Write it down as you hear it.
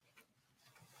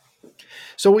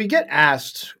So we get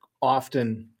asked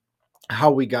often how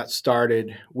we got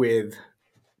started with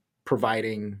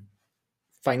providing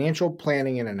financial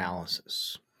planning and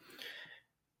analysis.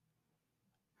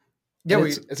 Yeah, And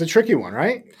it's a tricky one,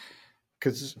 right?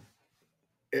 Because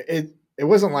it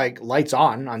wasn't like lights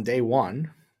on day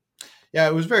one. Yeah,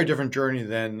 it was a very different journey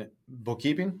than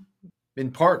bookkeeping,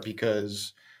 in part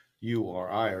because you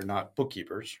or I are not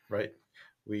bookkeepers, right?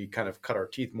 We kind of cut our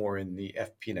teeth more in the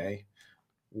FP&A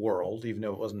world, even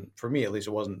though it wasn't, for me at least,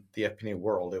 it wasn't the FP&A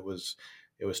world. It was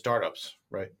startups,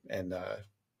 right? And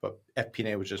but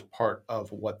FP&A was just part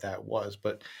of what that was.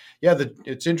 But yeah,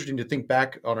 it's interesting to think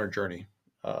back on our journey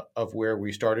of where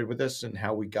we started with this and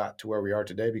how we got to where we are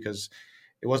today, because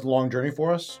it was a long journey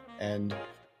for us and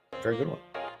a very good one.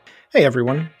 Hey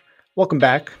everyone, welcome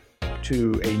back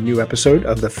to a new episode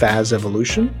of the FaaS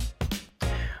Evolution,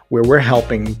 where we're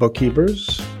helping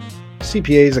bookkeepers,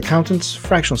 CPAs, accountants,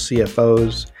 fractional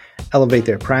CFOs elevate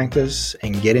their practice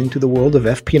and get into the world of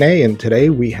FP&A. And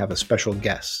today we have a special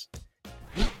guest.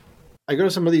 I go to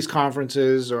some of these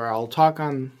conferences or I'll talk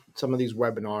on some of these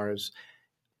webinars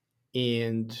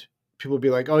and people will be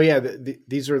like, oh yeah,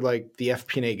 these are like the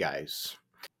FP&A guys.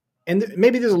 And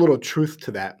maybe there's a little truth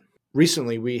to that.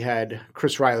 Recently, we had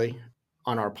Chris Riley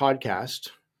on our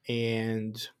podcast.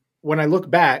 And when I look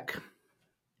back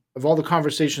of all the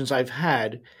conversations I've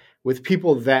had with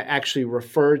people that actually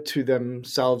refer to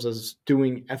themselves as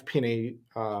doing FP&A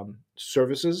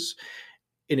services,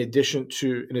 in addition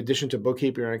to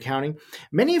bookkeeping and accounting,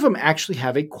 many of them actually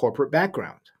have a corporate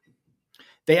background.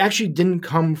 They actually didn't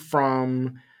come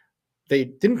from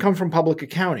public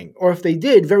accounting, or if they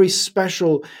did, very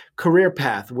special career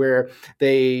path where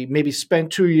they maybe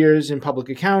spent 2 years in public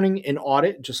accounting in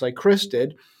audit, just like Chris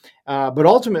did, but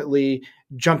ultimately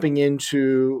jumping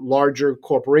into larger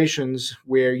corporations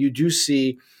where you do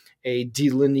see a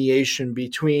delineation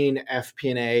between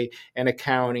FP&A and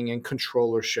accounting and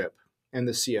controllership and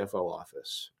the CFO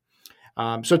office.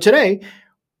 So today,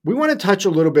 we want to touch a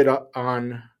little bit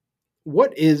on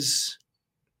what does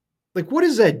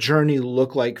that journey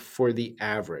look like for the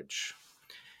average?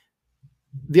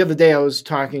 The other day, I was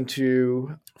talking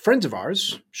to friends of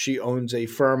ours. She owns a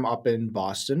firm up in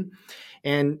Boston,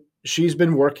 and she's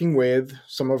been working with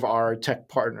some of our tech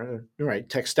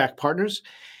stack partners.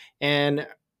 And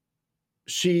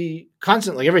she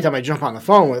constantly, every time I jump on the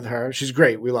phone with her, she's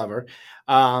great. We love her.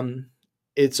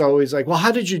 It's always like, well,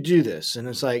 how did you do this? And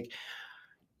it's like,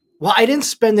 well, I didn't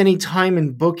spend any time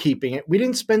in bookkeeping. We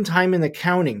didn't spend time in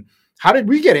accounting. How did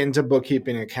we get into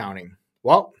bookkeeping and accounting?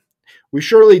 Well, we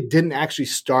surely didn't actually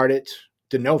start it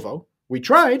de novo. We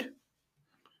tried,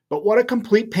 but what a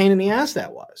complete pain in the ass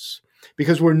that was,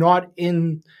 because we're not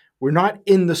in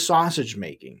the sausage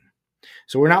making.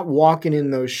 So we're not walking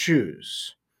in those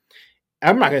shoes.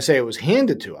 I'm not going to say it was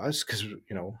handed to us because,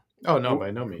 Oh, no,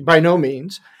 by no means. By no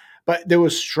means. But there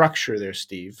was structure there,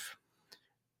 Steve.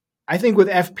 I think with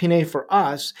FP&A for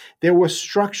us, there was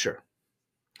structure.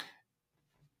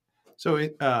 So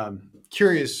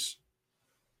curious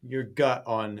your gut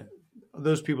on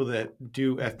those people that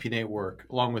do FP&A work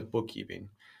along with bookkeeping.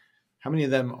 How many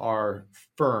of them are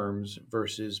firms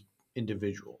versus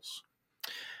individuals?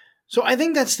 So I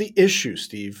think that's the issue,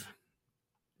 Steve.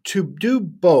 To do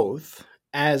both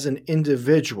as an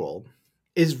individual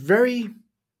is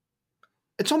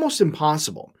it's almost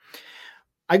impossible.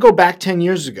 I go back 10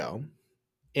 years ago,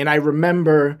 and I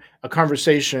remember a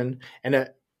conversation, and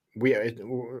it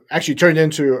actually turned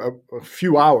into a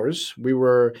few hours. We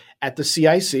were at the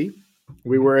CIC.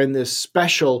 We were in the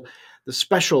special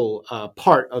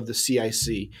part of the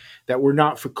CIC that were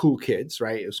not for cool kids,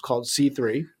 right? It was called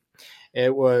C3.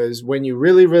 It was when you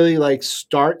really, really like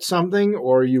start something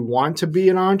or you want to be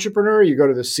an entrepreneur, you go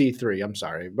to the C3. I'm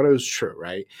sorry, but it was true,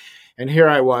 right? And here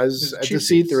I was at the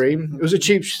C3. It was a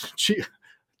cheap.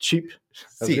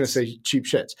 I was going to say cheap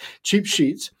shits. Cheap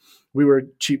sheets. We were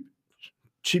cheap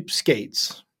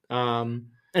skates.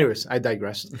 Anyways, I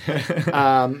digressed.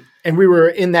 And we were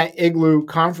in that Igloo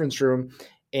conference room,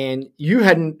 and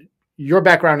your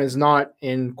background is not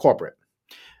in corporate.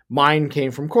 Mine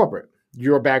came from corporate.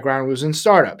 Your background was in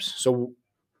startups. So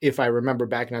if I remember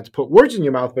back, not to put words in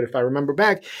your mouth, but if I remember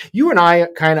back, you and I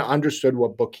kind of understood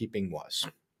what bookkeeping was.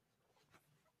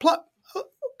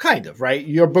 Kind of, right?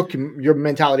 Your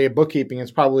mentality of bookkeeping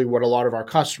is probably what a lot of our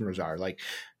customers are like.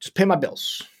 Just pay my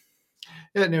bills.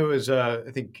 Yeah, no, it was. I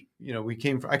think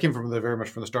I came from very much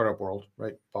from the startup world,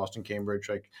 right? Boston, Cambridge.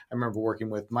 Like I remember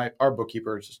working with our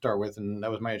bookkeeper to start with, and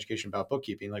that was my education about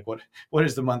bookkeeping. Like what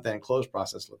does the month end close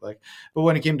process look like? But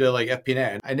when it came to like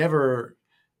FP&A, I never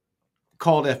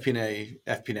called FP&A,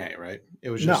 right? It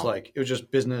was just No. like, it was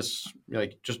just business,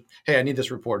 like just, hey, I need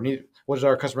this report. What is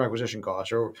our customer acquisition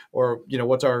cost, or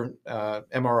what's our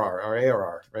MRR, our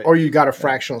ARR, right? Or you got a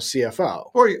fractional CFO.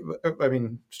 Or I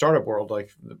mean, startup world,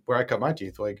 like where I cut my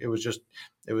teeth, like it was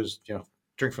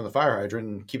drink from the fire hydrant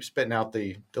and keep spitting out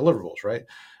the deliverables, right?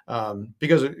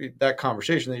 Because that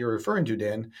conversation that you're referring to,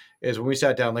 Dan, is when we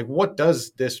sat down, like, what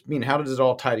does this mean? How does it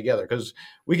all tie together? Because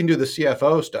we can do the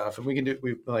CFO stuff, and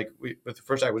with the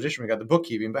first acquisition, we got the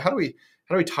bookkeeping, but how do we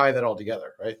tie that all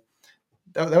together, right?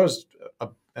 That was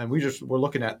and we're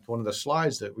looking at one of the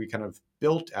slides that we kind of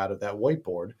built out of that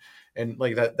whiteboard, and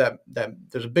like that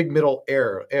there's a big middle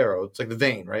arrow. It's like the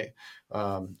vein, right?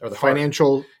 Or the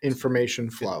financial information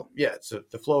flow. It's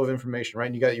the flow of information, right?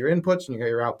 And you got your inputs and you got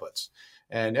your outputs.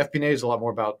 And FP&A is a lot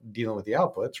more about dealing with the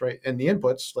outputs, right? And the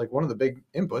inputs, like one of the big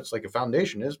inputs, like a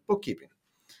foundation, is bookkeeping.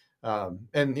 I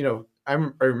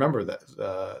remember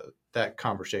that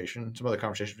conversation, some other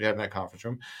conversations we had in that conference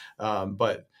room,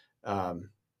 but I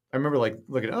remember like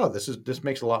looking, this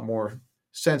makes a lot more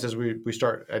sense as we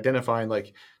start identifying,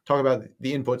 like talk about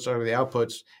the inputs or the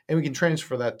outputs, and we can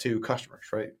transfer that to customers,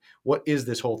 right? What is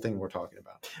this whole thing we're talking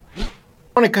about?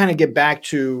 I want to kind of get back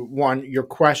to your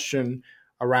question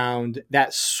around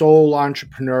that sole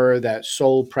entrepreneur, that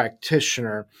sole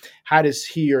practitioner. How does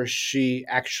he or she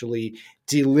actually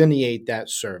delineate that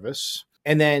service?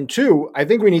 And then two, I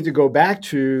think we need to go back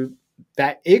to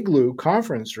that Igloo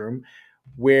conference room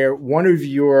where one of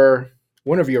your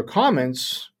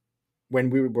comments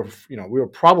when we were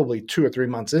probably 2 or 3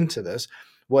 months into this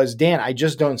was, Dan, I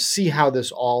just don't see how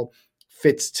this all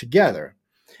fits together.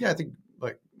 Yeah, I think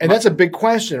that's a big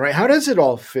question, right? How does it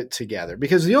all fit together?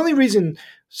 Because the only reason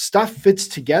stuff fits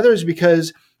together is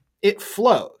because it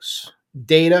flows.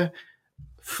 Data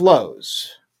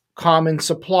flows. Common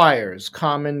suppliers,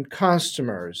 common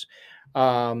customers.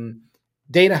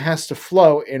 Data has to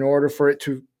flow in order for it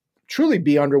to truly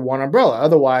be under one umbrella.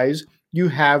 Otherwise, you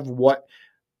have what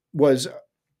was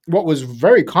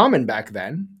very common back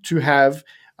then, to have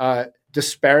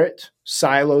disparate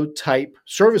silo type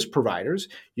service providers.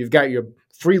 You've got your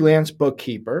freelance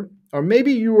bookkeeper, or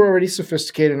maybe you were already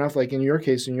sophisticated enough, like in your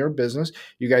case, in your business,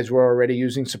 you guys were already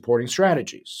using supporting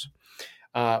strategies,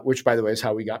 which, by the way, is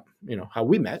how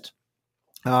we met.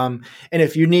 And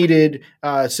if you needed,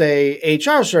 say,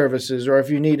 HR services, or if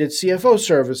you needed CFO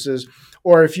services,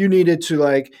 or if you needed to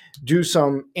like do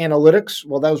some analytics,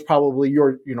 well, that was probably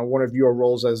one of your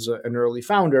roles as an early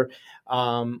founder,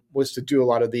 was to do a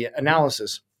lot of the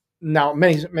analysis. Now,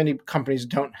 many companies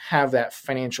don't have that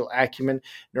financial acumen,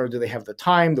 nor do they have the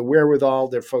time, the wherewithal.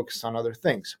 They're focused on other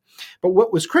things. But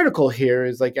what was critical here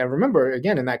is, like, I remember,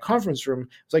 again, in that conference room,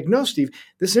 it's like, no, Steve,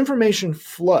 this information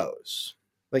flows.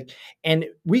 And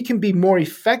we can be more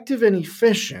effective and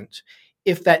efficient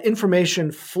if that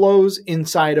information flows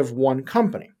inside of one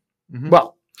company. Mm-hmm.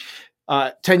 Well,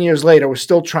 10 years later, we're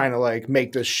still trying to like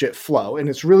make this shit flow, and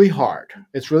it's really hard.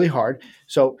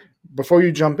 So before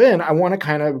you jump in, I want to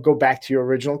kind of go back to your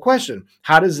original question.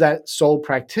 How does that sole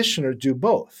practitioner do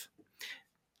both?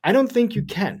 I don't think you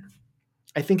can.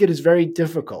 I think it is very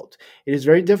difficult. It is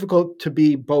very difficult to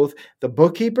be both the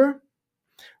bookkeeper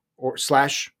or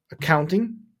 /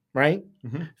 accounting, right?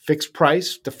 Mm-hmm. Fixed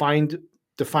price, defined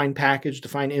package,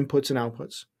 defined inputs and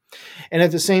outputs. And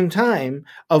at the same time,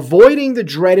 avoiding the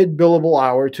dreaded billable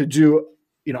hour to do,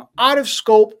 out of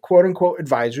scope, quote unquote,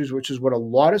 advisories, which is what a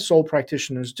lot of sole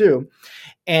practitioners do.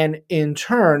 And in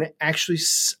turn, actually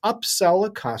upsell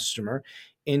a customer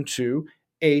into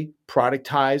a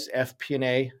productized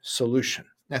FP&A solution.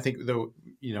 I think the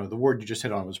word you just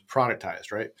hit on was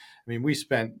productized, right? I mean, we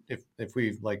spent, if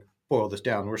we like boil this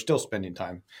down, we're still spending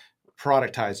time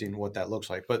productizing what that looks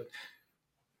like. But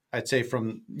I'd say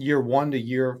from year 1 to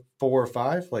year 4 or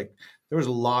 5, like there was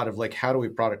a lot of like, how do we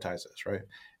productize this, right?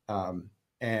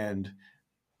 And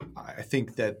I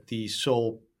think that the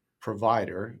sole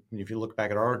provider, if you look back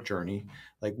at our journey,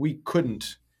 like we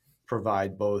couldn't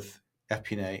provide both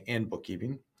FP&A and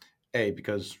bookkeeping.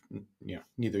 Because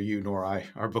neither you nor I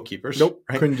are bookkeepers. Nope,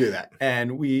 right? Couldn't do that.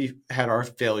 And we had our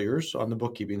failures on the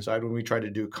bookkeeping side when we tried to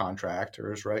do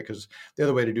contractors, right? Because the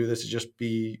other way to do this is just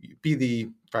be the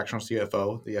fractional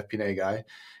CFO, the FP&A guy,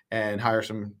 and hire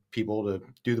some people to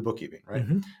do the bookkeeping, right?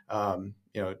 Mm-hmm.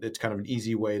 It's kind of an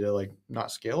easy way to like not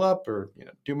scale up or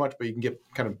do much, but you can get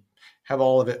kind of have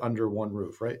all of it under one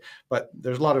roof, right? But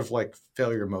there's a lot of like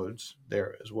failure modes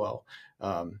there as well.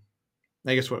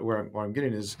 I guess what I'm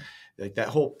getting is like that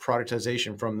whole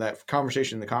productization from that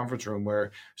conversation in the conference room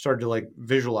where I started to like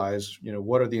visualize,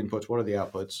 what are the inputs, what are the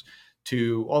outputs,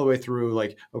 to all the way through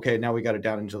like, okay, now we got it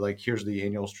down into like, here's the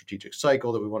annual strategic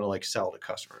cycle that we want to like sell to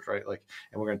customers, right? Like,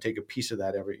 and we're going to take a piece of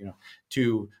that every,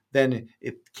 to then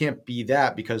it can't be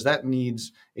that because that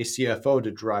needs a CFO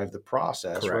to drive the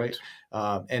process, Correct.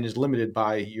 right? And is limited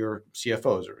by your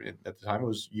CFOs. Or at the time, it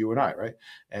was you and I, right?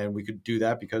 And we could do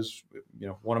that because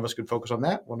one of us could focus on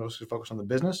that, one of us could focus on the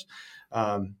business.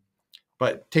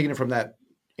 But taking it from that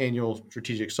annual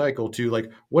strategic cycle to like,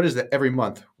 what is that every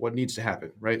month? What needs to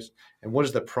happen, right? And what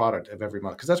is the product of every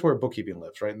month? Because that's where bookkeeping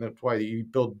lives, right? And that's why you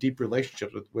build deep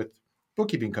relationships with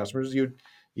bookkeeping customers. You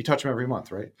touch them every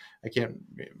month, right? I can't,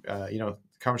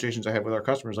 conversations I have with our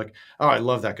customers like, oh, I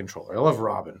love that controller. I love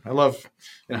Robin. I love,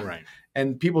 Right.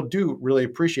 And people do really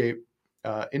appreciate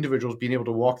individuals being able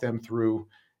to walk them through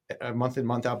a month in,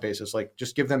 month out basis, like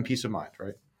just give them peace of mind,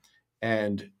 right?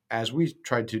 And as we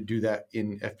tried to do that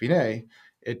in FP&A,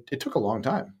 it took a long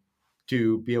time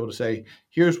to be able to say,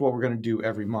 here's what we're going to do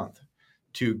every month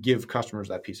to give customers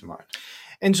that peace of mind.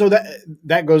 And so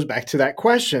that goes back to that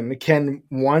question. Can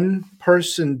one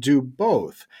person do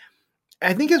both?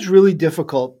 I think it's really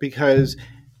difficult because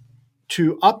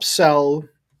to upsell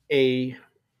I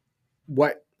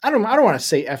don't want to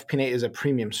say FP&A is a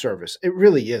premium service. It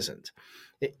really isn't.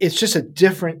 It's just a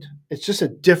different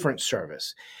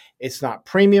service. It's not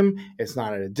premium. It's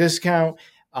not at a discount.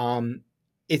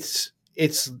 It's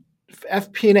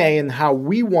FP&A, and how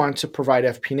we want to provide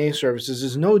FP&A services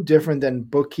is no different than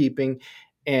bookkeeping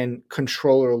and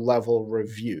controller level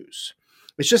reviews.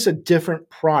 It's just a different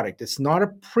product. It's not a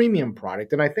premium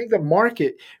product. And I think the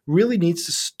market really needs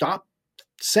to stop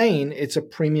saying it's a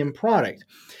premium product.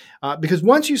 Because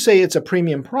once you say it's a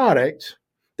premium product,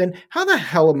 then how the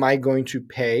hell am I going to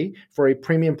pay for a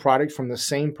premium product from the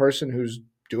same person who's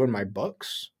doing my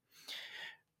books?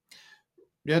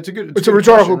 Yeah, it's a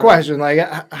rhetorical question. Right?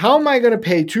 Like, how am I going to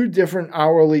pay two different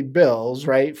hourly bills,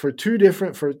 right, for two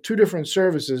different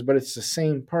services, but it's the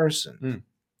same person? Mm.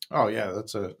 Oh yeah,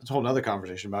 that's a whole other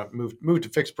conversation about move to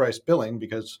fixed price billing,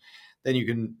 because then you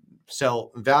can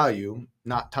sell value,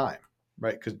 not time,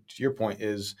 right? Because to your point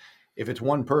is, if it's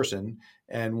one person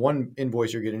and one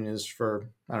invoice you're getting is for,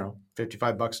 I don't know,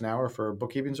 $55 an hour for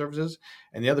bookkeeping services,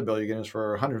 and the other bill you're getting is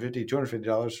for $150,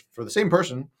 $250 for the same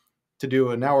person to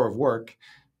do an hour of work,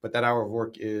 but that hour of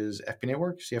work is FP&A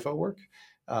work, CFO work.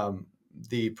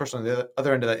 The person on the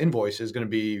other end of that invoice is going to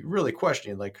be really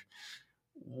questioning, like,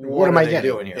 what am I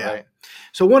doing here, right?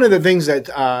 So one of the things that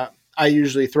I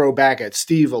usually throw back at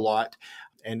Steve a lot,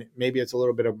 and maybe it's a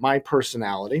little bit of my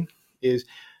personality, is,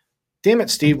 damn it,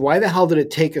 Steve, why the hell did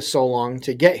it take us so long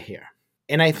to get here?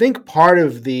 And I think part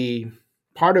of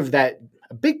that,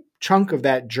 a big chunk of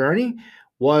that journey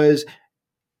was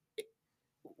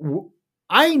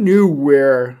I knew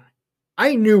what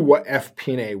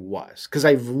FP&A was because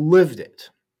I've lived it.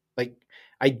 Like,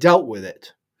 I dealt with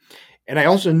it. And I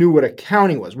also knew what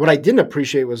accounting was. What I didn't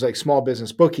appreciate was like small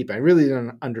business bookkeeping. I really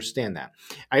didn't understand that.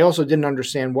 I also didn't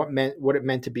understand what it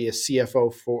meant to be a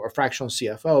CFO for a fractional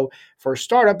CFO for a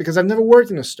startup, because I've never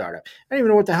worked in a startup. I didn't even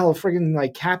know what the hell a friggin'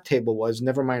 like cap table was,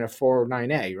 never mind a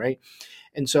 409A, right?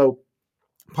 And so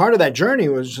part of that journey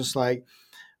was just like,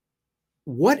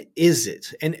 what is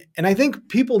it? And I think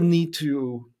people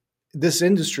this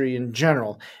industry in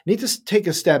general, need to take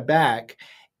a step back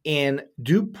and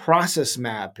do process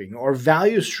mapping or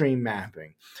value stream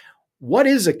mapping. What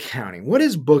is accounting? What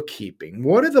is bookkeeping?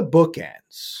 What are the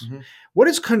bookends? Mm-hmm. What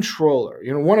is controller?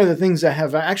 One of the things that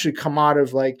have actually come out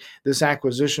of like this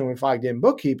acquisition with Logged In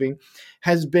Bookkeeping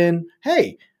has been,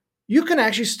 hey, you can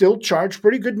actually still charge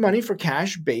pretty good money for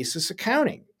cash basis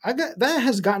accounting. That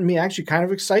has gotten me actually kind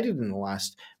of excited in the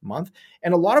last month.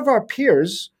 And a lot of our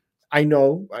peers, I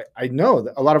know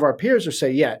that a lot of our peers are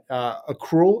saying,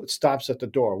 accrual, it stops at the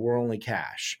door. We're only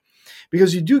cash.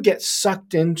 Because you do get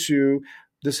sucked into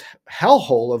this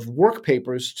hellhole of work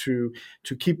papers to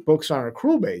keep books on an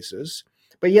accrual basis,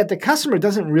 but yet the customer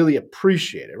doesn't really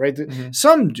appreciate it, right? Mm-hmm.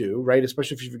 Some do, right?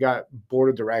 Especially if you've got board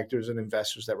of directors and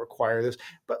investors that require this.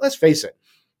 But let's face it,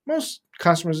 most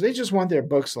customers, they just want their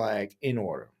books like in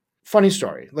order. Funny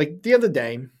story. Like the other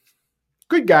day,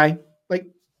 good guy, like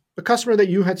the customer that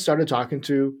you had started talking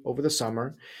to over the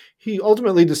summer, he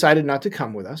ultimately decided not to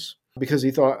come with us because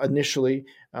he thought initially,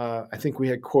 I think we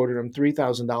had quoted him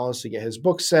 $3,000 to get his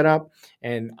book set up,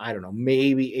 and I don't know,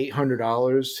 maybe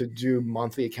 $800 to do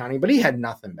monthly accounting, but he had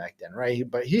nothing back then, right?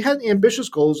 But he had ambitious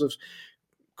goals of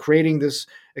creating this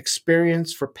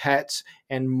experience for pets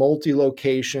and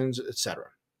multi-locations, etc.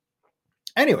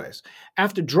 Anyways,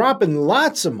 after dropping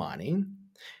lots of money,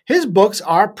 his books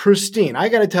are pristine. I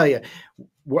got to tell you,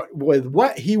 with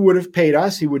what he would have paid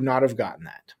us, he would not have gotten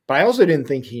that. But I also didn't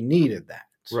think he needed that.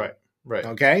 Right. Right.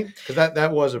 Okay. Because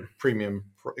that was a premium.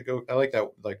 I like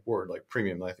that word, like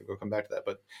premium. I think we'll come back to that.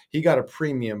 But he got a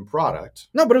premium product.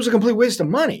 No, but it was a complete waste of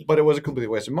money. But it was a complete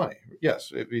waste of money.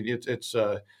 Yes, it's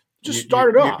Just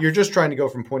started off. You're just trying to go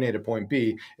from point A to point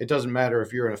B. It doesn't matter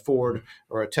if you're in a Ford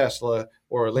or a Tesla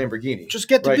or a Lamborghini. Just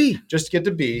get to B. Just get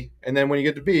to B, and then when you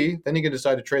get to B, then you can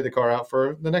decide to trade the car out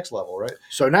for the next level, right?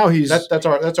 So now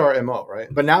that's our MO, right?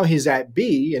 But now he's at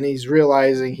B, and he's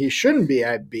realizing he shouldn't be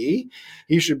at B.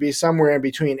 He should be somewhere in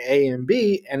between A and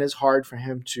B, and it's hard for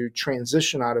him to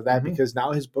transition out of that because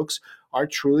now his books are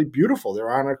truly beautiful. They're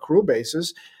on an accrual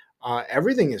basis.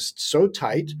 Everything is so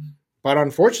tight. But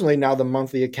unfortunately, now the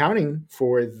monthly accounting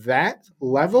for that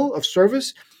level of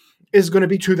service is going to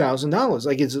be $2,000.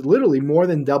 Like it's literally more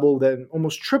than double, than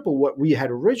almost triple what we had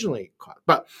originally caught.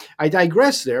 But I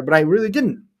digress there, but I really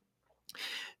didn't.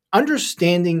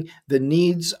 Understanding the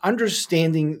needs,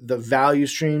 understanding the value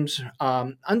streams,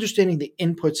 understanding the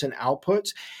inputs and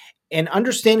outputs, and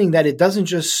understanding that it doesn't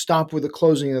just stop with the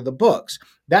closing of the books.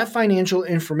 That financial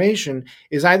information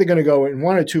is either going to go in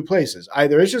one or two places.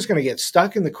 Either it's just going to get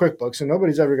stuck in the QuickBooks and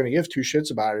nobody's ever going to give two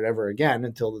shits about it ever again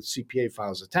until the CPA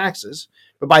files the taxes.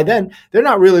 But by then, they're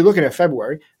not really looking at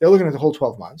February. They're looking at the whole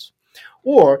 12 months.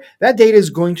 Or that data is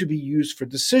going to be used for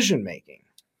decision making.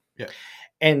 Yeah.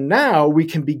 And now we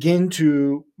can begin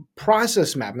to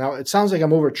process map. Now, it sounds like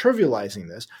I'm over trivializing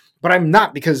this, but I'm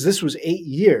not, because this was 8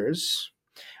 years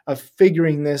of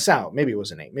figuring this out. Maybe it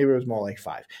wasn't 8. Maybe it was more like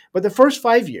 5. But the first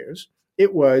 5 years,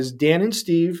 it was Dan and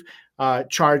Steve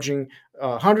charging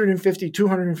 $150,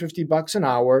 $250 an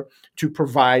hour to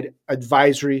provide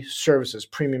advisory services,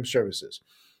 premium services.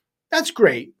 That's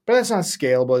great, but that's not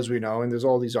scalable, as we know, and there's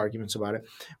all these arguments about it.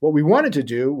 What we wanted to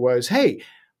do was, hey,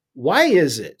 why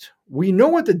is it? We know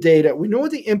what the data, we know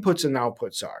what the inputs and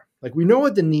outputs are. Like we know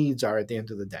what the needs are at the end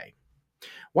of the day.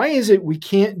 Why is it we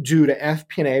can't do to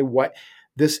FP&A what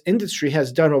this industry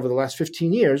has done over the last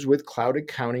 15 years with cloud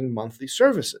accounting monthly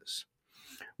services?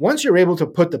 Once you're able to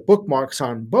put the bookmarks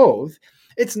on both,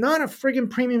 it's not a friggin'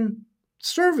 premium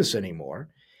service anymore.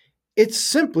 It's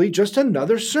simply just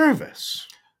another service.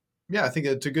 Yeah, I think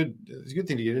it's a good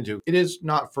thing to get into. It is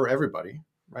not for everybody,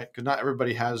 right? Because not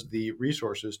everybody has the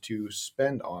resources to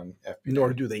spend on FP&A.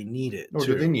 Nor do they need it.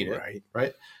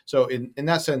 Right? So in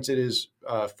that sense, it is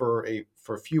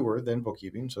for fewer than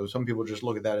bookkeeping. So some people just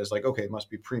look at that as like, okay, it must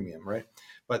be premium, right?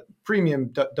 But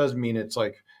premium does mean it's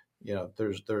like,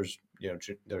 there's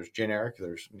generic,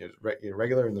 there's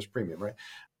regular, and there's premium, right?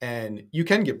 And you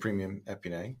can get premium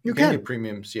FP&A, you can get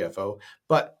premium CFO,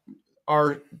 but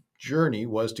our journey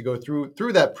was to go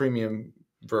through that premium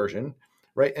version,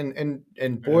 right?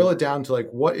 And boil it down to like,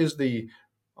 what is the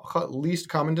least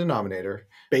common denominator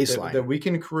baseline that we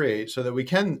can create so that we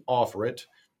can offer it,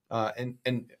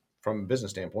 and from a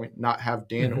business standpoint, not have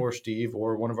Dan or Steve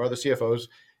or one of our other CFOs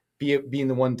being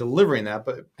the one delivering that,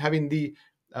 but having the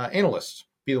analysts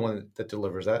be the one that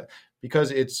delivers that,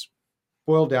 because it's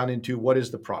boiled down into what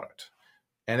is the product.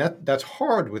 And that's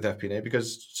hard with FP&A,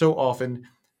 because so often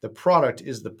the product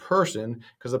is the person,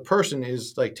 because the person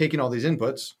is like taking all these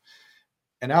inputs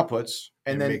and outputs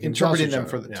and then interpreting them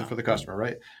for the customer,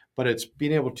 right? But it's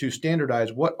being able to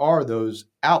standardize what are those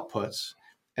outputs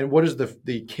and what is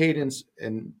the cadence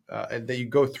and that you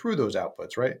go through those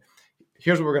outputs, right?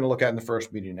 Here's what we're going to look at in the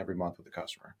first meeting every month with the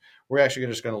customer. We're actually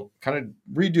just going to kind of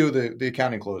redo the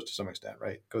accounting close to some extent,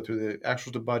 right? Go through the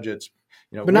actuals to budgets.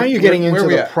 But now you're getting into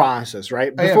the process,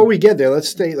 right? Before we get there,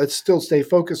 let's still stay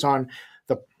focused on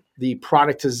the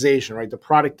productization, right? The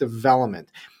product development.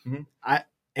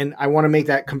 I want to make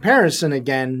that comparison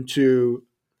again to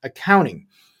accounting.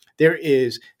 There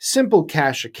is simple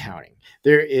cash accounting.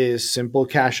 There is simple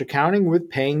cash accounting with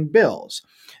paying bills.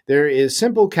 There is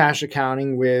simple cash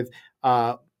accounting with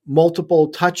multiple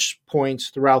touch points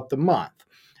throughout the month.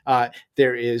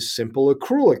 There is simple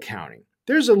accrual accounting.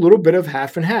 There's a little bit of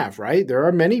half and half, right? There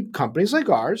are many companies like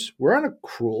ours. We're on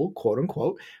accrual, quote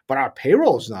unquote, but our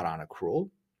payroll is not on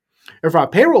accrual. If our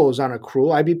payroll is on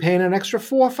accrual, I'd be paying an extra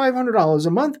 $400 or $500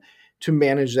 a month to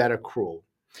manage that accrual.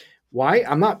 Why?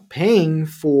 I'm not paying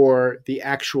for the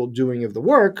actual doing of the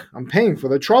work. I'm paying for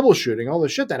the troubleshooting, all the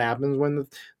shit that happens when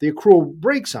the accrual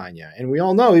breaks on you. And we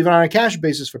all know, even on a cash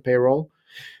basis for payroll,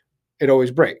 it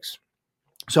always breaks.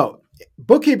 So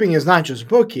bookkeeping is not just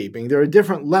bookkeeping. There are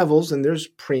different levels, and there's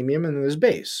premium and there's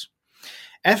base.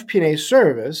 FP&A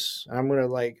service, and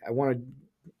I want to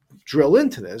drill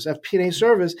into this. FP&A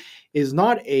service is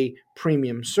not a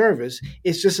premium service.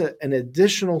 It's just an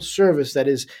additional service that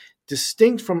is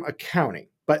distinct from accounting,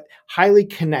 but highly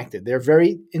connected. They're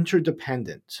very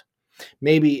interdependent.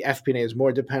 Maybe FP&A is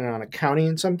more dependent on accounting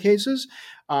in some cases,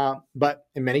 but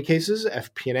in many cases,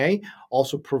 FP&A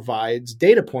also provides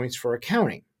data points for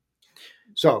accounting.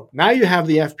 So now you have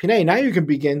the FP&A. Now you can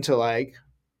begin to like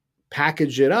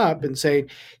package it up and say,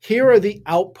 here are the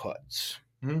outputs.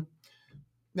 Mm-hmm.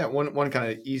 Yeah, one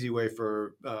kind of easy way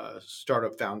for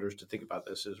startup founders to think about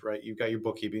this is, right, you've got your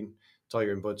bookkeeping, it's all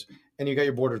your inputs, and you got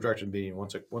your board of directors meeting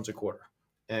once a quarter.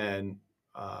 And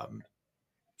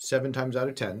 7 times out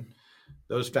of 10,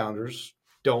 those founders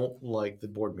don't like the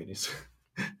board meetings.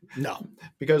 No,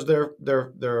 because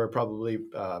they're probably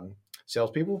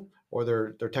salespeople or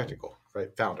they're technical,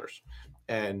 right? Founders,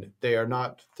 and they are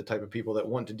not the type of people that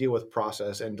want to deal with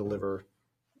process and deliver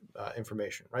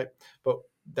information, right? But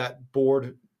that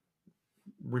board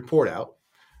report out,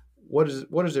 what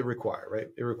does it require, right?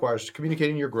 It requires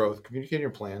communicating your growth, communicating your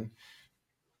plan,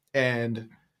 and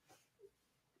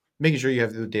making sure you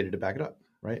have the data to back it up,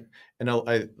 right? And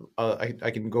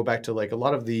I can go back to like a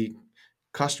lot of the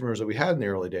customers that we had in the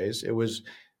early days. It was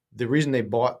the reason they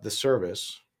bought the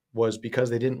service was because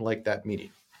they didn't like that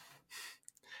meeting.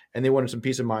 And they wanted some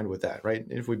peace of mind with that, right?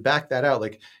 And if we back that out,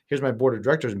 like here's my board of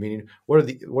directors meeting, what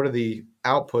are the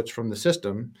outputs from the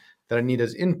system that I need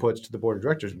as inputs to the board of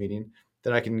directors meeting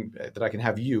that I can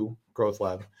have you, Growth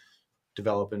Lab,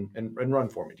 develop and run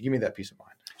for me to give me that peace of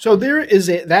mind. So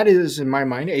that is in my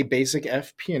mind a basic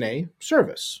FP&A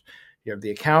service. You have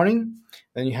the accounting,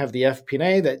 then you have the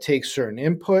FP&A that takes certain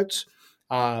inputs.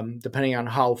 Depending on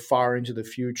how far into the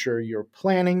future you're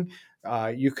planning,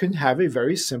 you can have a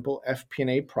very simple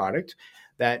FP&A product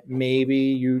that maybe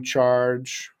you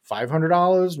charge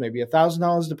 $500, maybe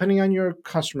 $1,000, depending on your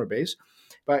customer base.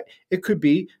 But it could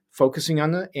be focusing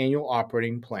on the annual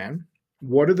operating plan.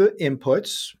 What are the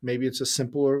inputs? Maybe it's a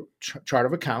simpler chart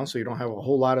of accounts, so you don't have a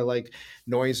whole lot of like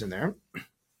noise in there.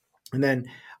 And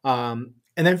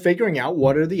then figuring out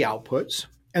what are the outputs.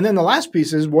 And then the last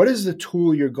piece is, what is the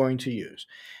tool you're going to use?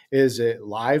 Is it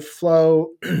Live Flow?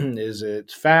 Is it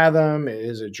Fathom?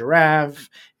 Is it Giraffe?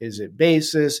 Is it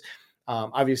Basis?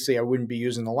 Obviously, I wouldn't be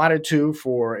using the latter two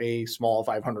for a small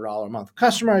 $500 a month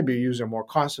customer. I'd be using a more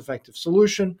cost-effective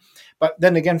solution. But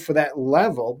then again, for that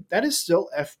level, that is still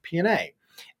FP&A.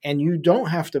 And you don't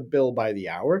have to bill by the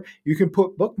hour. You can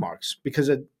put bookmarks because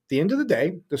at the end of the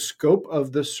day, the scope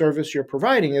of the service you're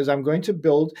providing is I'm going to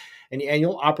build an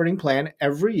annual operating plan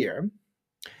every year.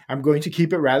 I'm going to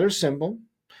keep it rather simple.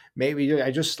 Maybe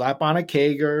I just slap on a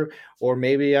CAGR, or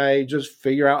maybe I just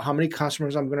figure out how many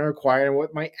customers I'm going to acquire and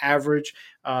what my average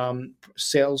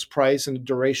sales price and the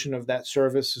duration of that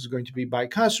service is going to be by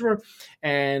customer.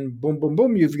 And boom, boom,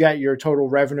 boom, you've got your total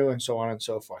revenue and so on and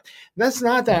so forth. That's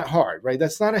not that hard, right?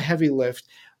 That's not a heavy lift.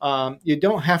 You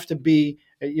don't have to be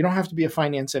a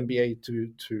finance MBA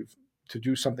to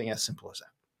do something as simple as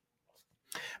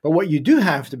that. But what you do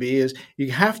have to be is you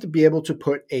have to be able to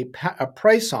put a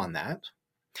price on that.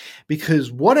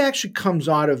 Because what actually comes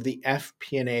out of the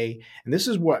FP&A, and this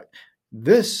is what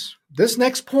this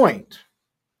next point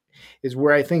is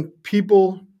where I think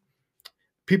people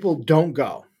don't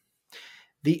go.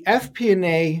 The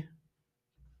FP&A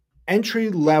entry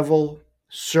level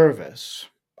service,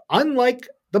 unlike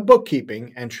the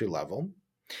bookkeeping entry level,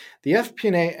 the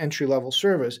FP&A entry level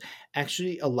service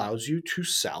actually allows you to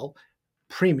sell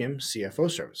premium CFO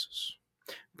services,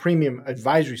 premium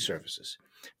advisory services.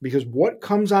 Because what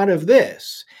comes out of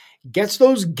this gets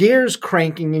those gears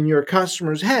cranking in your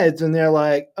customers' heads, and they're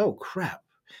like, oh, crap.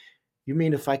 You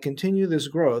mean if I continue this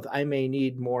growth, I may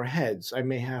need more heads. I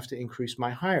may have to increase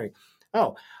my hiring.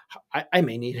 Oh, I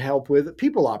may need help with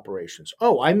people operations.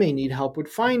 Oh, I may need help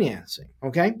with financing.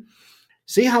 Okay?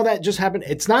 See how that just happened?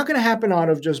 It's not going to happen out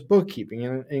of just bookkeeping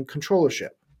and controllership.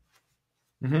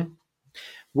 Mm-hmm.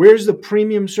 Where's the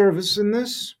premium service in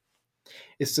this?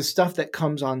 It's the stuff that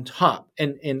comes on top.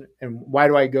 And why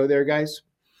do I go there, guys?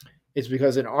 It's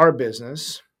because in our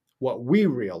business, what we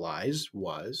realized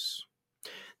was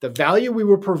the value we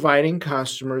were providing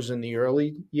customers in the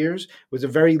early years was a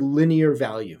very linear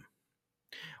value.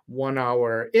 1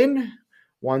 hour in,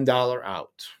 $1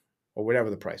 out, or whatever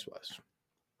the price was.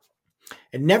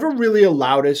 It never really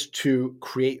allowed us to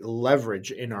create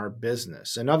leverage in our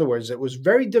business. In other words, it was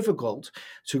very difficult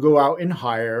to go out and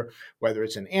hire, whether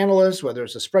it's an analyst, whether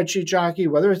it's a spreadsheet jockey,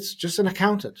 whether it's just an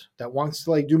accountant that wants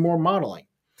to do more modeling.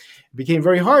 It became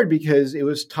very hard because it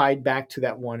was tied back to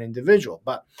that one individual.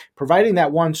 But providing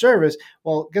that one service,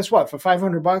 well, guess what? For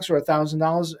 $500 or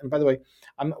 $1,000, and by the way,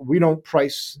 we don't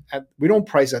price at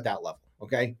that level,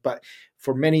 okay? But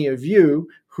for many of you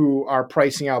who are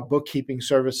pricing out bookkeeping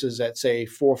services at say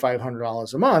 $400 or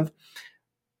 $500 a month,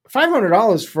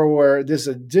 $500 for this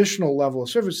additional level of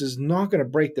service is not going to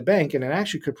break the bank, and it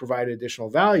actually could provide additional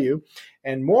value.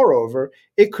 And moreover,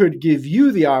 it could give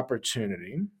you the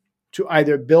opportunity to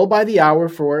either bill by the hour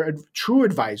for a true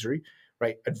advisory,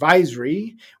 right?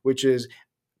 Advisory, which is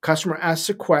customer asks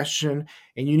a question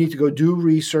and you need to go do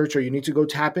research, or you need to go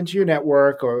tap into your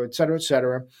network, or et cetera, et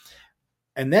cetera.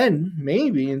 And then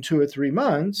maybe in 2 or 3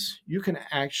 months, you can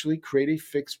actually create a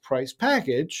fixed price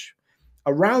package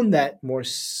around that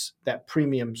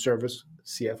premium service,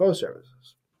 CFO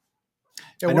services.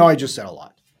 Yeah, I know I just said a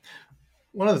lot.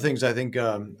 One of the things I think,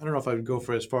 I don't know if I would go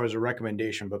for as far as a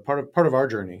recommendation, but part of our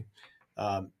journey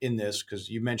in this, because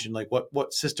you mentioned like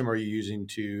what system are you using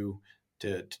to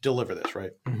deliver this,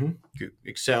 right? Mm-hmm.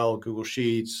 Excel, Google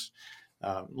Sheets,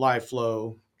 Live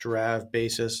Flow, Giraffe,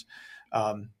 Basis.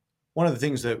 One of the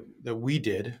things that we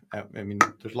did, I mean,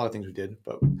 there's a lot of things we did,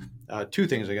 but 2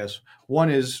 things, I guess. One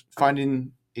is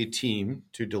finding a team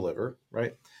to deliver,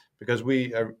 right? Because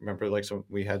I remember like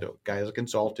we had a guy as a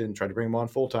consultant, tried to bring him on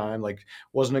full time, like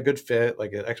wasn't a good fit.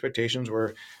 Like expectations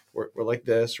were like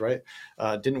this, right?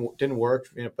 Didn't work.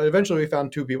 But eventually we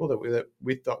found 2 people that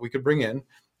we thought we could bring in,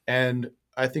 and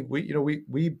I think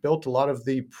we built a lot of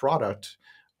the product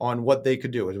on what they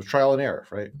could do. It was trial and error,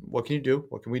 right? What can you do?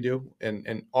 What can we do?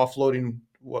 And offloading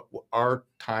what our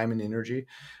time and energy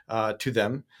to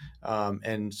them,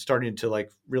 and starting to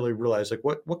like really realize like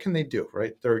what can they do,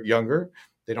 right? They're younger.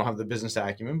 They don't have the business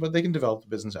acumen, but they can develop the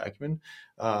business acumen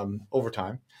over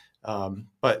time.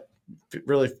 But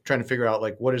really trying to figure out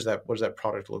like what does that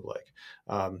product look like?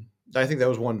 I think that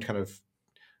was one kind of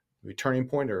turning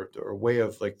point or a way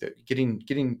of like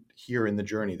getting here in the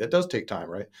journey. That does take time,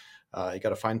 right? You got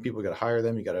to find people, you got to hire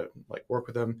them, you got to like work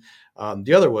with them.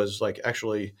 The other was like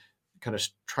actually kind of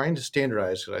trying to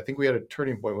standardize, because I think we had a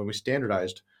turning point when we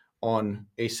standardized on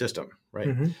a system, right?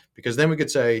 Mm-hmm. Because then we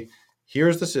could say,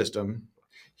 here's the system,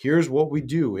 here's what we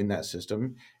do in that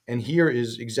system, and here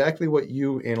is exactly what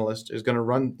you analyst is going to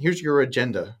run. Here's your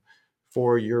agenda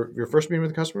for your first meeting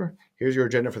with the customer. Here's your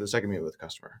agenda for the second meeting with the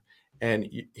customer. And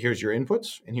here's your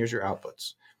inputs and here's your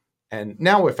outputs. And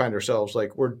now we find ourselves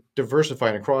like we're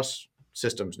diversifying across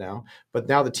systems now, but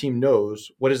now the team knows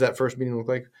what does that first meeting look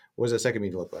like? What does that second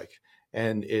meeting look like?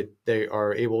 And they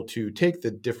are able to take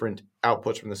the different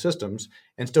outputs from the systems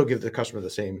and still give the customer the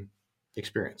same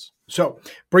experience. So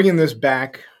bringing this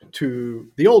back to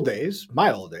the old days,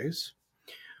 my old days,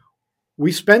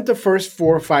 we spent the first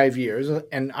 4 or 5 years,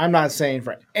 and I'm not saying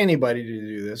for anybody to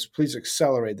do this, please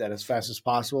accelerate that as fast as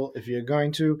possible. If you're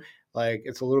going to, like,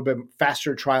 it's a little bit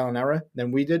faster trial and error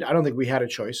than we did. I don't think we had a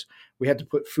choice. We had to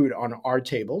put food on our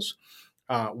tables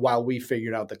while we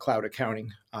figured out the cloud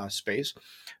accounting space.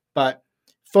 But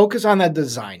focus on that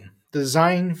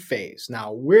design phase.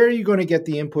 Now, where are you going to get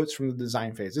the inputs from the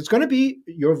design phase? It's going to be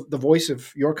the voice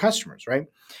of your customers, right?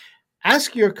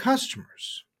 Ask your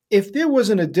customers if there was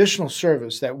an additional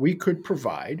service that we could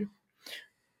provide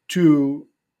to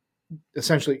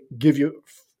essentially give you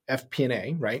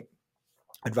FP&A, right?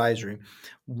 Advisory.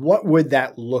 What would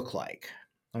that look like?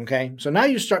 Okay. So now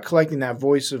you start collecting that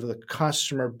voice of the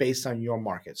customer based on your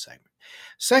market segment.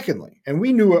 Secondly, and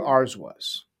we knew what ours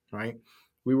was, right?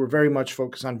 We were very much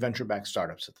focused on venture-backed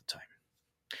startups at the time.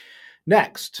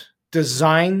 Next,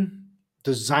 design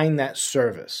that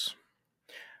service.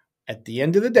 At the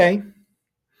end of the day,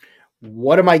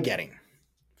 what am I getting?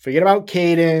 Forget about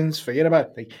cadence, forget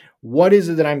about what is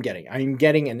it that I'm getting? I'm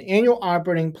getting an annual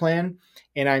operating plan,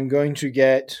 and I'm going to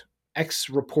get X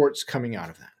reports coming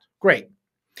out of that. Great.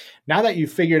 Now that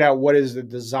you've figured out what does the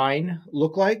design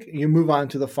look like, you move on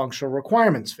to the functional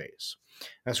requirements phase.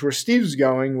 That's where Steve's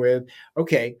going with,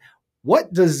 okay,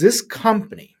 what does this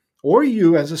company or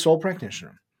you as a sole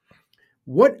practitioner,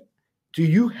 what do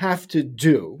you have to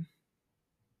do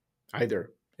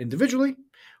either individually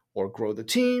or grow the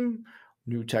team,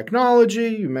 new technology?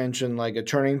 You mentioned like a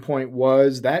turning point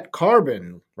was that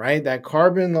carbon, right? That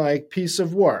carbon like piece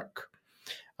of work.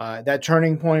 That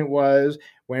turning point was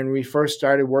when we first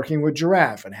started working with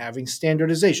Giraffe and having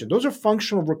standardization. Those are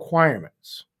functional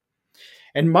requirements.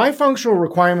 And my functional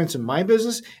requirements in my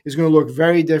business is going to look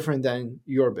very different than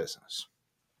your business,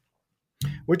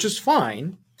 which is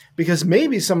fine because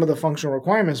maybe some of the functional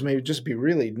requirements may just be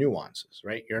really nuances,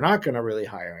 right? You're not going to really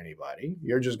hire anybody.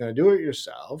 You're just going to do it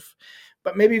yourself,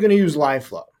 but maybe you're going to use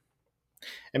LiveFlow.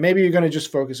 And maybe you're going to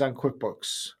just focus on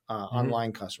QuickBooks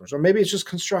online customers, or maybe it's just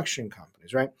construction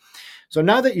companies, right? So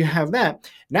now that you have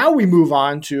that, now we move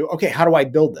on to, okay, how do I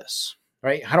build this,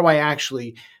 right? How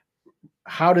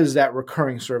does that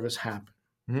recurring service happen?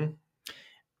 Mm-hmm.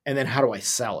 And then how do I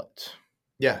sell it?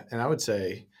 Yeah. And I would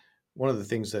say one of the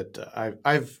things that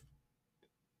I've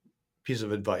piece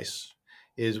of advice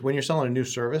is when you're selling a new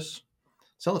service,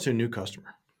 sell it to a new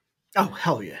customer. Oh,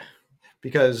 hell yeah.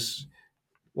 Because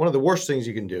one of the worst things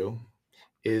you can do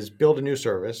is build a new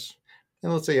service.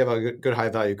 And let's say you have a good high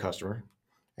value customer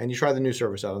and you try the new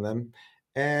service out on them.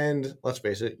 And let's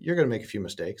face it, you're going to make a few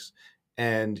mistakes.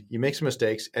 And you make some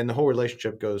mistakes and the whole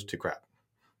relationship goes to crap.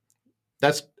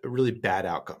 That's a really bad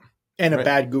outcome. And right? a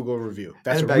bad Google review.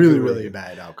 That's And a a bad really, Google really review.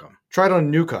 bad outcome. Try it on a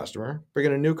new customer, bring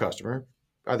in a new customer,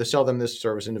 either sell them this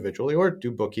service individually or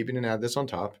do bookkeeping and add this on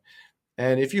top.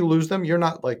 And if you lose them, you're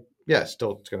not like, yeah,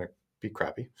 still it's going to be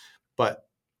crappy, but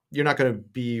you're not going to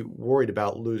be worried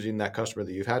about losing that customer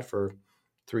that you've had for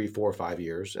 3, 4, 5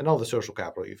 years and all the social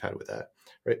capital you've had with that,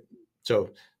 right? So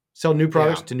sell new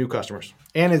products to new customers.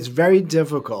 And it's very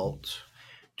difficult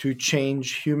to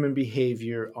change human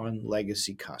behavior on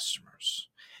legacy customers.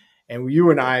 And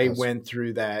you and I went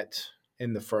through that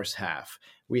in the first half.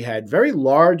 We had very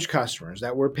large customers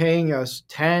that were paying us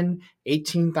 $10,000,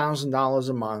 $18,000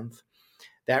 a month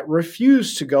that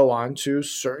refused to go on to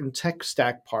certain tech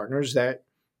stack partners that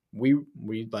we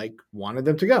like wanted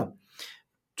them to go.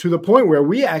 To the point where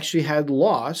we actually had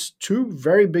lost 2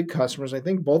 very big customers. I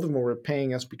think both of them were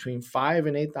paying us between $5,000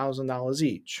 and $8,000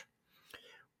 each.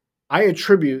 I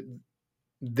attribute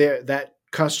that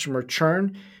customer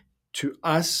churn to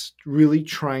us really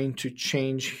trying to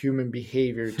change human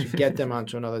behavior to get them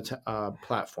onto another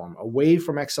platform, away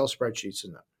from Excel spreadsheets.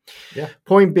 And that. Yeah.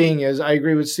 Point being is, I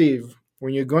agree with Steve.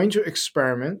 When you're going to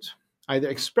experiment, either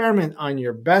experiment on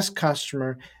your best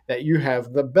customer that you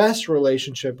have the best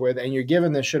relationship with, and you're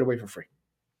giving this shit away for free.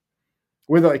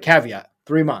 With a caveat,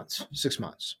 3 months, 6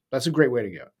 months. That's a great way to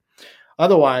go.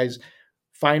 Otherwise,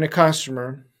 find a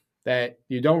customer that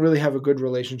you don't really have a good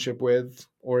relationship with,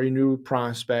 or a new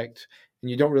prospect, and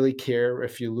you don't really care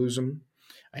if you lose them.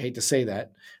 I hate to say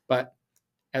that, but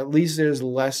at least there's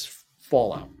less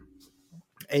fallout.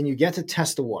 And you get to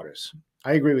test the waters.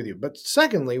 I agree with you. But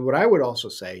secondly, what I would also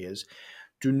say is,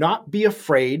 do not be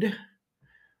afraid.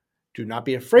 Do not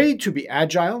be afraid to be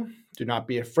agile. Do not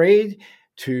be afraid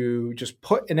to just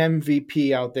put an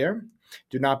MVP out there.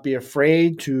 Do not be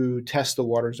afraid to test the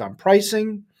waters on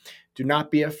pricing. Do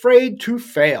not be afraid to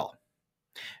fail,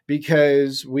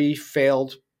 because we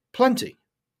failed plenty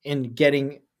in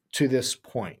getting to this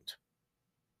point.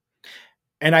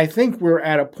 And I think we're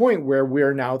at a point where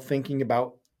we're now thinking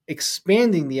about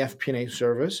expanding the FP&A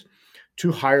service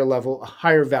to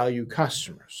higher value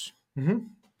customers. Mm-hmm.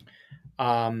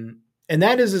 And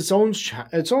that is its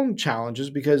own challenges,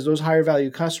 because those higher value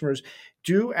customers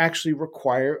do actually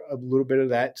require a little bit of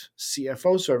that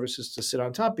CFO services to sit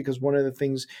on top, because one of the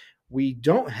things we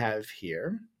don't have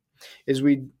here is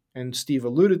and Steve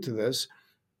alluded to this,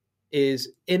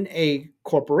 is in a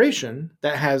corporation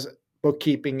that has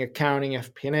bookkeeping, accounting,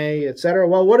 FP&A, et cetera.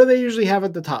 Well, what do they usually have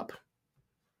at the top?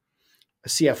 A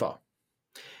CFO.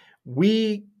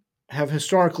 We have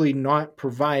historically not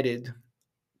provided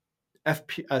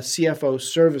CFO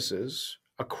services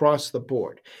across the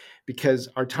board because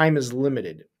our time is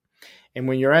limited. And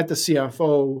when you're at the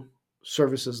CFO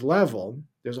services level,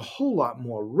 there's a whole lot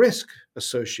more risk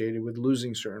associated with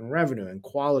losing certain revenue and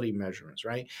quality measurements,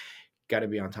 right? Got to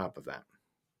be on top of that.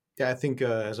 Yeah, I think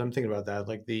as I'm thinking about that,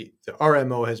 like the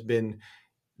RMO has been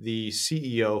the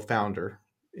CEO founder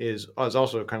is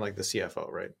also kind of like the CFO,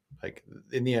 right? Like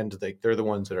in the end, like they're the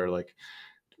ones that are like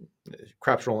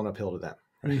crap's rolling uphill to them.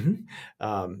 Right?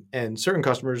 Mm-hmm. And certain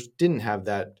customers didn't have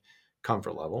that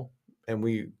comfort level. And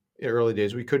in early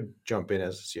days, we could jump in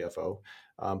as a CFO.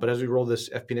 But as we roll this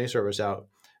FP&A service out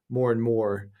more and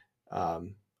more, I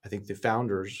think the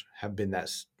founders have been that,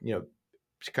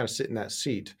 kind of sit in that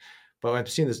seat. But I've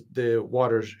seen the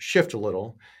waters shift a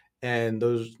little, and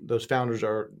those founders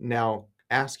are now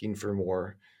asking for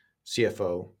more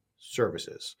CFO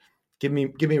services. Give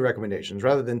me recommendations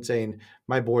rather than saying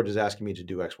my board is asking me to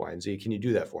do X, Y, and Z. Can you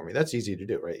do that for me? That's easy to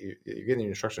do, right? You're getting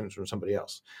instructions from somebody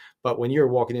else. But when you're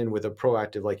walking in with a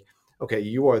proactive, like, okay,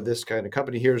 you are this kind of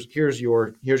company. Here's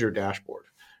your dashboard,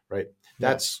 right?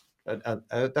 That's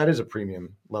that is a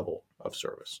premium level of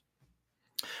service.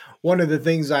 One of the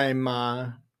things and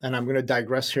I'm going to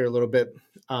digress here a little bit.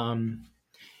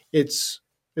 It's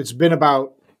been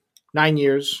about 9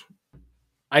 years.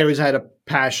 I always had a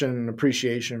passion and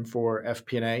appreciation for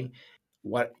FP&A.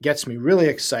 What gets me really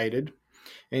excited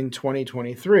in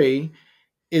 2023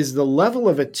 is the level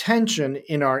of attention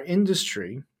in our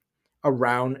industry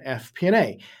around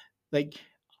FP&A. Like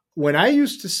when I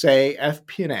used to say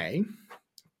FP&A,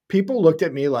 people looked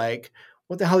at me like,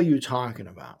 what the hell are you talking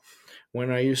about?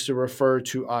 When I used to refer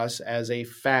to us as a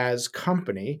FaaS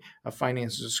company, a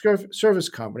finance as a service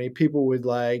company, people would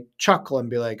like chuckle and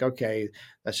be like, okay,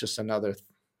 that's just another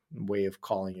way of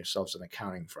calling yourselves an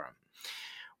accounting firm.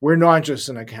 We're not just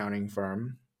an accounting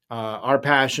firm. Our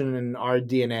passion and our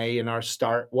DNA and our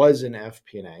start was in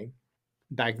FP&A.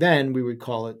 Back then, we would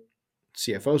call it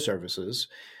CFO services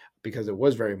because it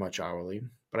was very much hourly.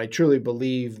 But I truly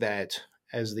believe that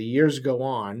as the years go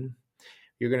on,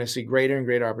 you're going to see greater and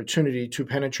greater opportunity to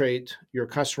penetrate your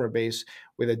customer base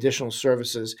with additional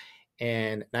services.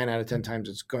 And 9 out of 10 times,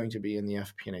 it's going to be in the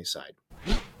FP&A side.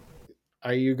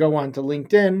 You go on to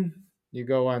LinkedIn, you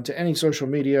go on to any social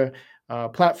media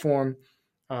platform,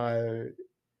 FP&A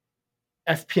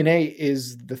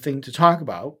is the thing to talk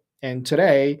about. And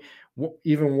today,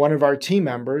 even one of our team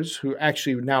members who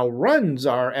actually now runs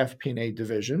our FP&A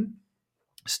division,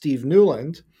 Steve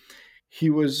Newland,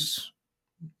 he was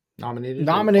Nominated,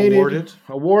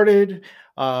 awarded,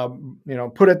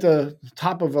 put at the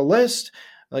top of a list,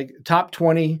 like top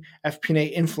 20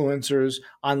 FP&A influencers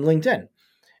on LinkedIn.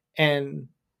 And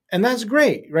that's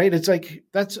great, right? It's like,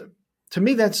 to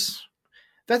me, that's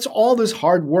all this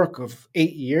hard work of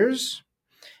 8 years.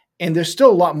 And there's still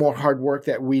a lot more hard work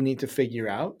that we need to figure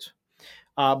out.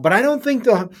 But I don't think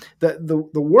the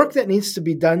work that needs to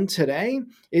be done today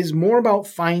is more about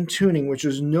fine tuning, which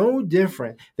is no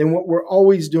different than what we're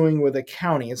always doing with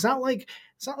accounting. It's not like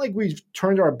we've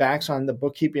turned our backs on the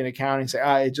bookkeeping and accounting and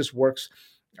say, it just works.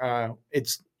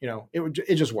 It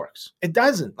just works. It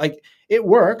doesn't. Like, it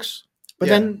works, but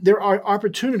then there are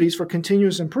opportunities for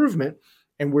continuous improvement,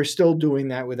 and we're still doing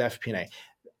that with FP&A.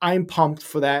 I'm pumped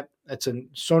for that. It's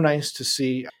so nice to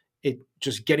see it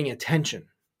just getting attention,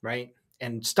 right?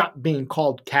 And stop being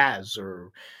called CAS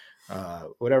or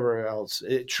whatever else.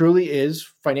 It truly is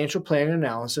financial planning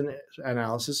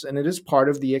analysis, and it is part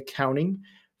of the accounting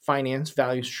finance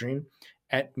value stream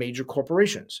at major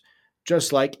corporations,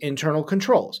 just like internal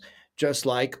controls, just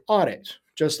like audit,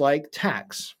 just like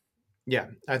tax. Yeah,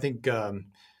 I think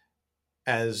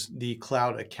as the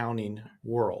cloud accounting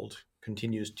world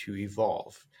continues to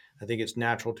evolve, I think it's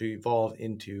natural to evolve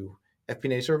into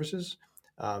FP&A services,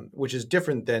 which is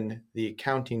different than the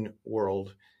accounting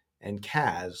world and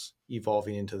CAS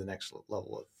evolving into the next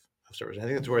level of service. I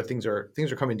think that's where things are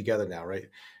coming together now, right?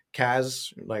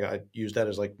 CAS, like I use that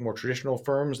as like more traditional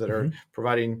firms that are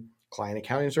providing client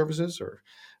accounting services, or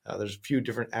there's a few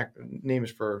different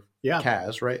names for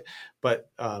CAS, right? But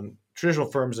traditional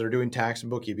firms that are doing tax and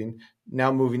bookkeeping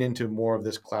now moving into more of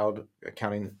this cloud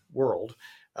accounting world.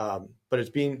 But it's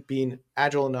being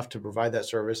agile enough to provide that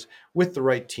service with the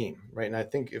right team, right? And I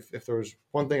think if there was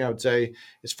one thing I would say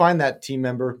is find that team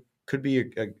member. Could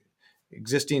be a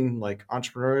existing like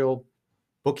entrepreneurial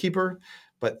bookkeeper,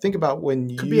 but think about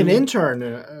when could be an intern,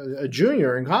 a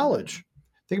junior in college.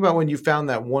 Think about when you found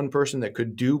that one person that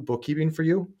could do bookkeeping for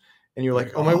you, and you're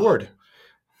like, oh my word,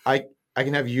 I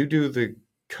can have you do the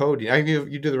coding, I can have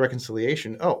you do the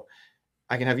reconciliation. Oh,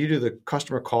 I can have you do the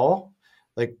customer call.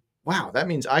 Like, wow, that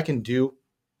means I can do,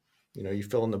 you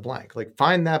fill in the blank. Like,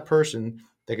 find that person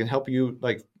that can help you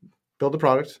like build the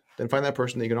product, then find that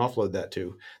person that you can offload that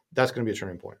to. That's going to be a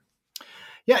turning point.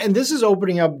 Yeah, and this is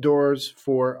opening up doors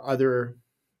for other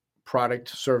product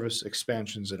service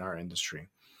expansions in our industry.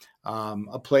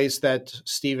 A place that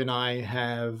Steve and I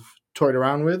have toyed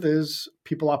around with is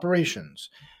people operations,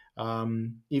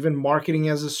 even marketing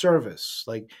as a service.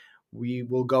 Like, we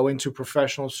will go into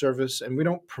professional service, and we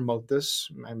don't promote this.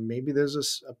 Maybe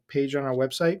there's a page on our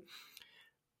website.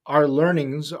 Our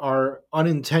learnings, our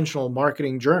unintentional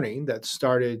marketing journey that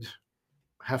started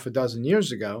half a dozen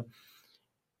years ago,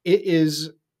 it is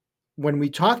when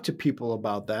we talk to people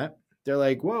about that, they're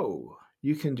like, whoa,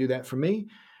 you can do that for me?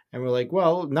 And we're like,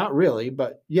 well, not really,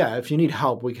 but yeah, if you need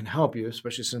help, we can help you,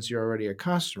 especially since you're already a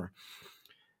customer.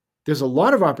 There's a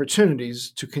lot of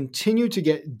opportunities to continue to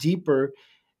get deeper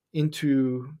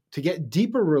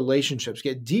relationships,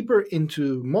 get deeper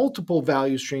into multiple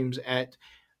value streams at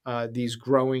these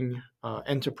growing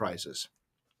enterprises.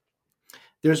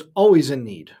 There's always a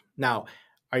need. Now,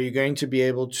 are you going to be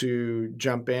able to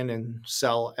jump in and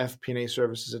sell FP&A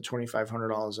services at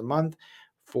 $2,500 a month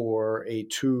for a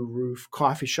 2-roof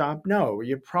coffee shop? No,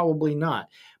 you're probably not.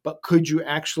 But could you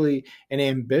actually, an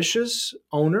ambitious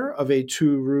owner of a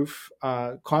 2-roof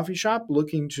coffee shop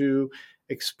looking to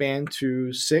expand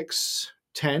to 6,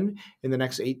 10 in the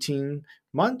next 18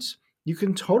 months, you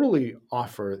can totally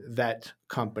offer that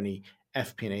company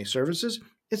FP&A services.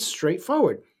 It's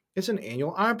straightforward. It's an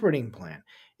annual operating plan.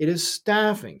 It is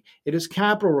staffing. It is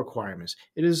capital requirements.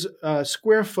 It is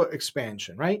square foot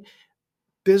expansion, right?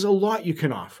 There's a lot you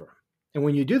can offer. And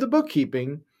when you do the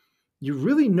bookkeeping, you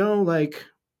really know like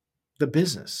the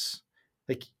business.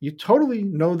 Like, you totally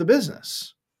know the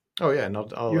business. Oh yeah, and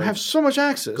you have so much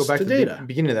access go back to data. The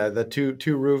beginning of that, the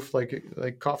two roof like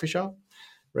coffee shop.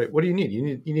 right? What do you need?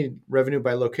 You need revenue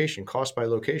by location, cost by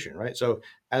location, right? So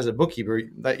as a bookkeeper,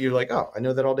 that you're like, oh, I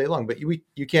know that all day long, but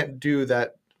you can't do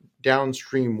that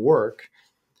downstream work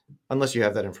unless you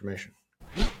have that information.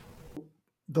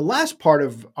 The last part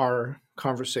of our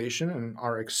conversation and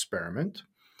our experiment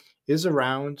is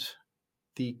around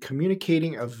the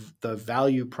communicating of the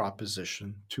value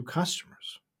proposition to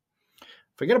customers.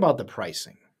 Forget about the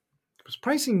pricing, because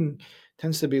pricing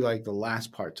tends to be like the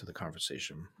last part to the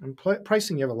conversation. And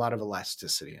pricing, you have a lot of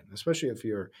elasticity in, especially if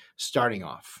you're starting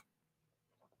off.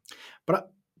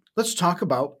 But let's talk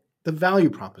about the value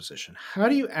proposition. How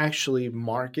do you actually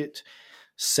market,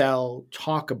 sell,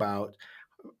 talk about,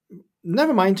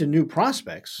 never mind to new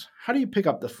prospects? How do you pick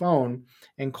up the phone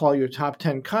and call your top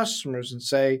 10 customers and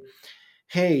say,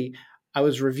 hey, I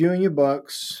was reviewing your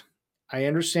books. I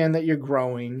understand that you're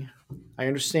growing. I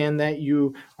understand that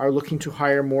you are looking to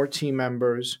hire more team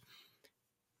members.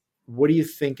 What do you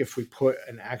think if we put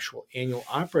an actual annual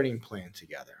operating plan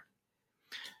together?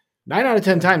 9 out of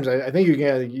 10 times, I think you're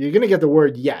going to get the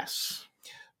word yes.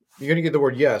 You're going to get the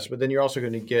word yes, but then you're also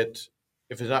going to get,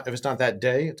 if it's not that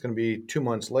day, it's going to be 2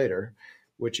 months later,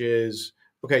 which is,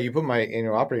 okay, you put my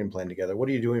annual operating plan together. What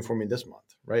are you doing for me this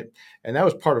month, right? And that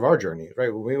was part of our journey,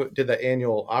 right? When we did the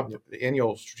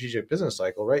annual strategic business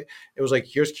cycle, right? It was like,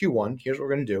 here's Q1, here's what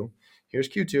we're going to do. Here's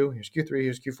Q2, here's Q3,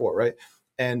 here's Q4, right?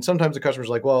 And sometimes the customer's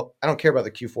like, well, I don't care about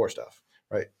the Q4 stuff,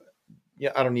 right?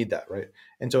 Yeah, I don't need that, right?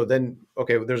 And so then,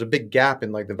 okay, there's a big gap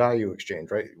in like the value exchange,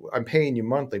 right? I'm paying you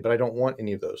monthly, but I don't want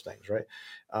any of those things, right?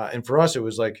 And for us, it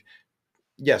was like,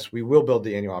 yes, we will build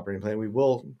the annual operating plan. We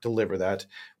will deliver that.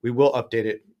 We will update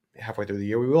it halfway through the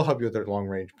year. We will help you with their long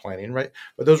range planning, right?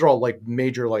 But those are all like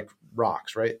major like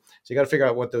rocks, right? So you got to figure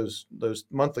out what those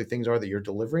monthly things are that you're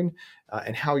delivering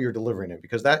and how you're delivering it,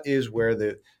 because that is where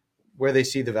they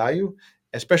see the value,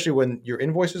 especially when your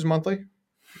invoice is monthly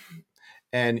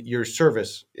and your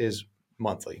service is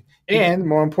monthly. And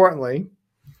more importantly,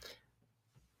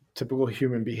 typical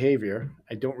human behavior,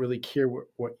 I don't really care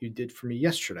what you did for me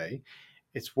yesterday.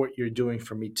 It's what you're doing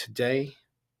for me today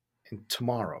and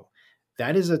tomorrow.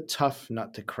 That is a tough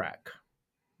nut to crack.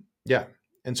 Yeah.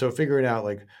 And so figuring out,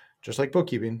 like, just like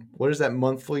bookkeeping, what does that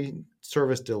monthly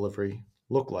service delivery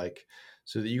look like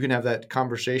so that you can have that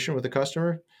conversation with the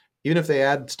customer, even if they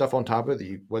add stuff on top of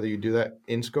it, whether you do that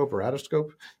in scope or out of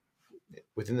scope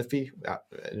within the fee,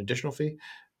 an additional fee,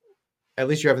 at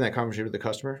least you're having that conversation with the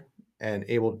customer and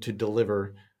able to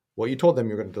deliver what you told them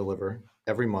you're going to deliver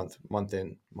every month, month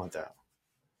in, month out.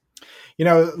 You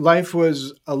know, life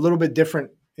was a little bit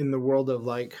different in the world of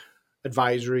like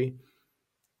advisory,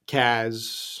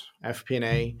 CAS,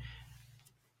 FP&A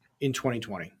in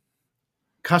 2020.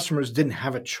 Customers didn't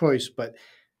have a choice but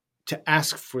to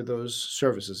ask for those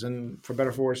services. And for better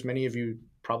or for worse, many of you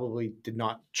probably did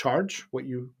not charge what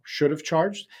you should have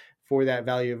charged for that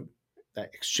value,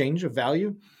 that exchange of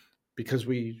value, because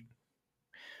it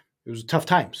was tough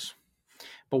times.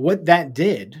 But what that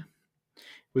did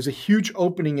was a huge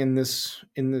opening in this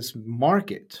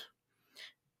market.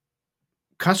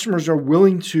 Customers are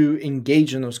willing to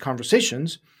engage in those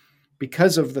conversations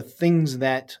because of the things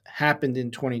that happened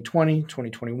in 2020,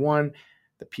 2021,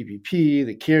 the PPP,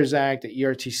 the CARES Act, the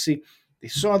ERTC. They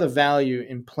saw the value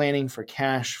in planning for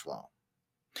cash flow.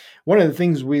 One of the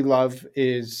things we love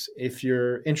is, if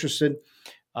you're interested,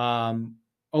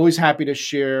 always happy to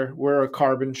share. We're a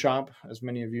carbon shop, as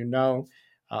many of you know.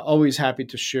 Always happy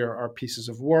to share our pieces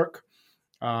of work.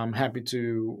 Happy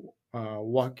to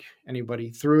walk anybody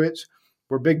through it.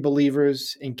 We're big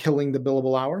believers in killing the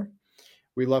billable hour.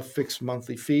 We love fixed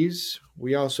monthly fees.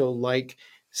 We also like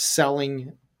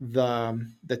selling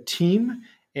the team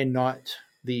and not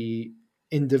the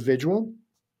individual.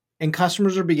 And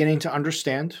customers are beginning to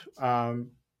understand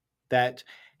that,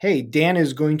 hey, Dan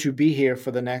is going to be here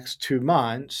for the next 2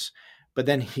 months, but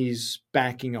then he's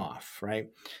backing off, right?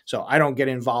 So I don't get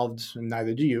involved, and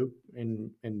neither do you,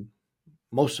 in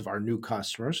most of our new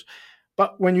customers.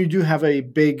 But when you do have a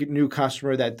big new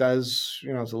customer that does,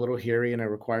 it's a little hairy and it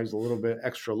requires a little bit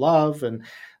extra love, and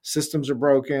systems are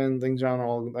broken, things aren't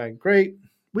all like great,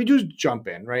 we do jump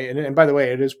in, right? And by the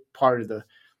way, it is part of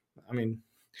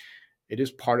it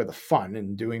is part of the fun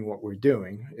in doing what we're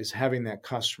doing, is having that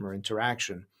customer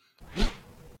interaction.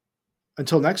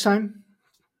 Until next time,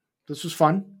 this was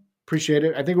fun. Appreciate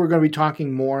it. I think we're going to be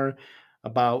talking more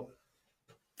about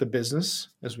the business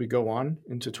as we go on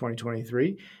into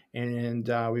 2023. And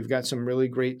we've got some really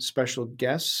great special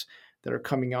guests that are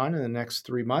coming on in the next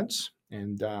 3 months,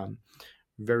 and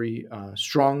very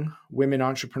strong women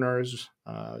entrepreneurs.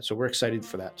 So we're excited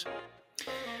for that.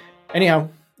 Anyhow,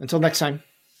 until next time.